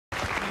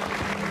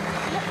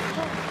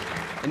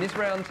In this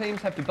round,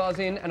 teams have to buzz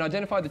in and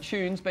identify the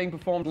tunes being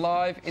performed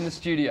live in the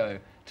studio.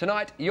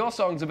 Tonight, your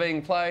songs are being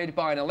played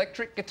by an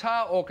electric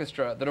guitar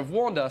orchestra that have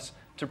warned us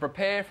to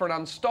prepare for an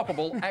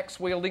unstoppable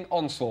axe-wielding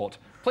onslaught.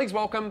 Please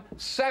welcome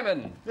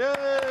Salmon. Yay!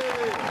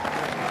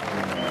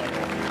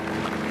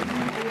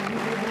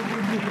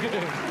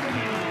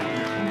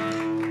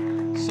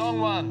 Song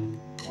 1.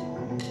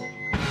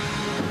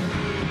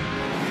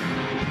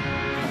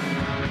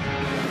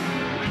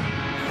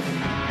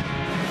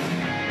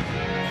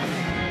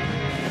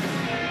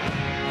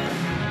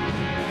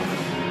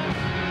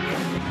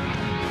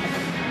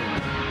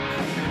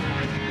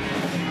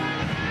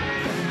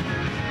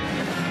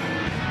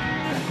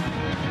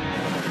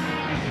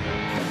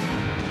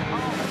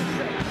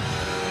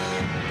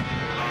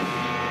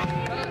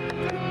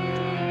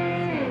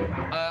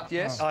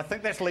 Yes? I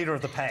think that's Leader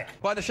of the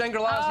Pack. By the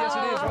Shangri-Las, yes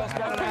it is. Well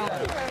spotted.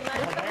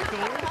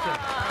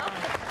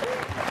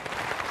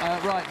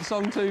 Right,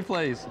 song 2,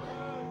 please.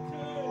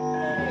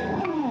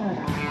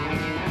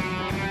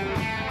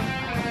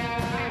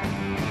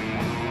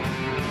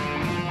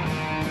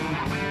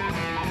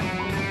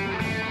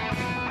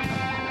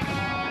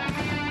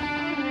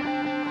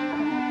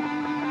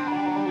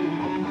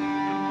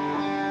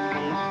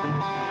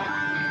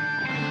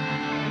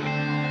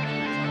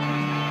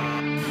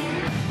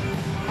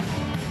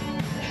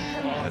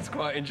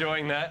 Quite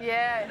enjoying that.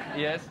 Yeah.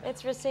 Yes?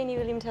 It's Rossini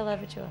William Tell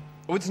Overture.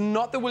 Oh, it's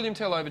not the William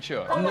Tell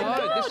Overture. Oh no,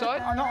 this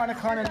side? Oh, not Eine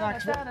kleine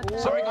Nacht.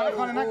 Sorry, Eine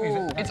kleine Nacht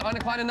music. It's Eine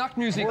kleine Nacht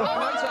music. Oh,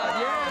 Mozart,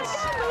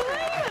 yes.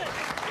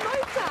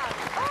 Mozart.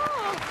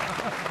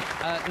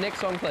 Oh. Next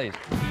song, please.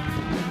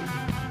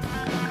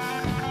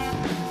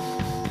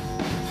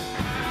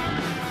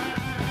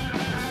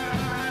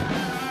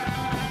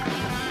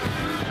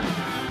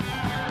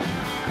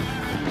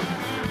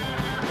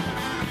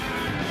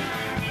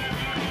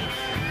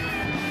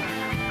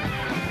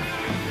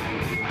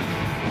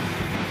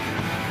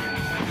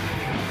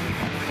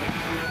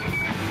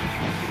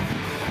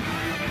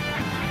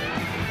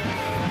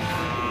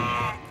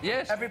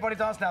 Yes. Everybody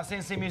dance now,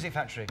 CNC Music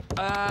Factory.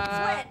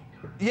 Sweat.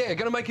 Yeah,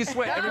 gonna make you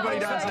sweat. Everybody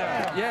dance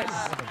now. Yes.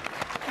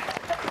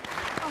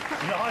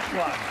 Nice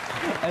one.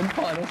 And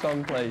final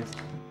song, please.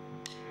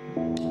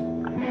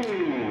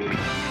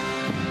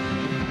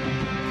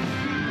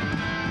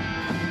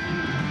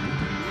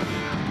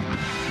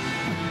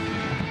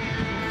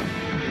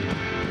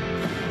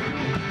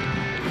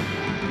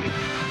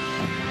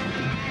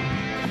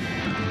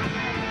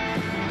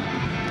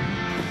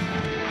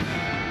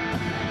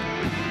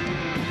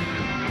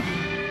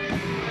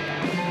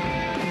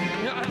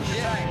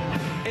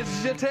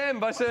 It's Je t'aime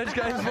by Serge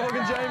Gainsbourg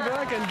and Jane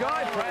Burke, and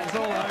Guy Pratt's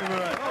all over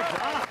it.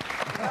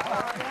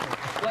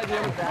 Ladies and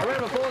gentlemen, a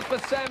round of applause for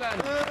Salmon.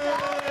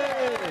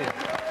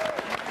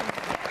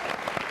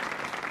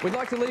 We'd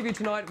like to leave you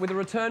tonight with a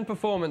return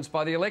performance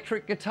by the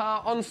electric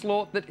guitar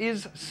onslaught that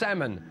is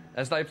Salmon,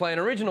 as they play an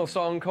original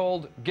song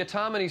called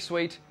Guitarmony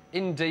Suite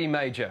in D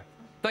major.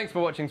 Thanks for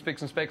watching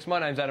Spicks and Specks. My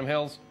name's Adam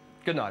Hills.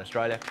 Good night,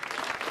 Australia.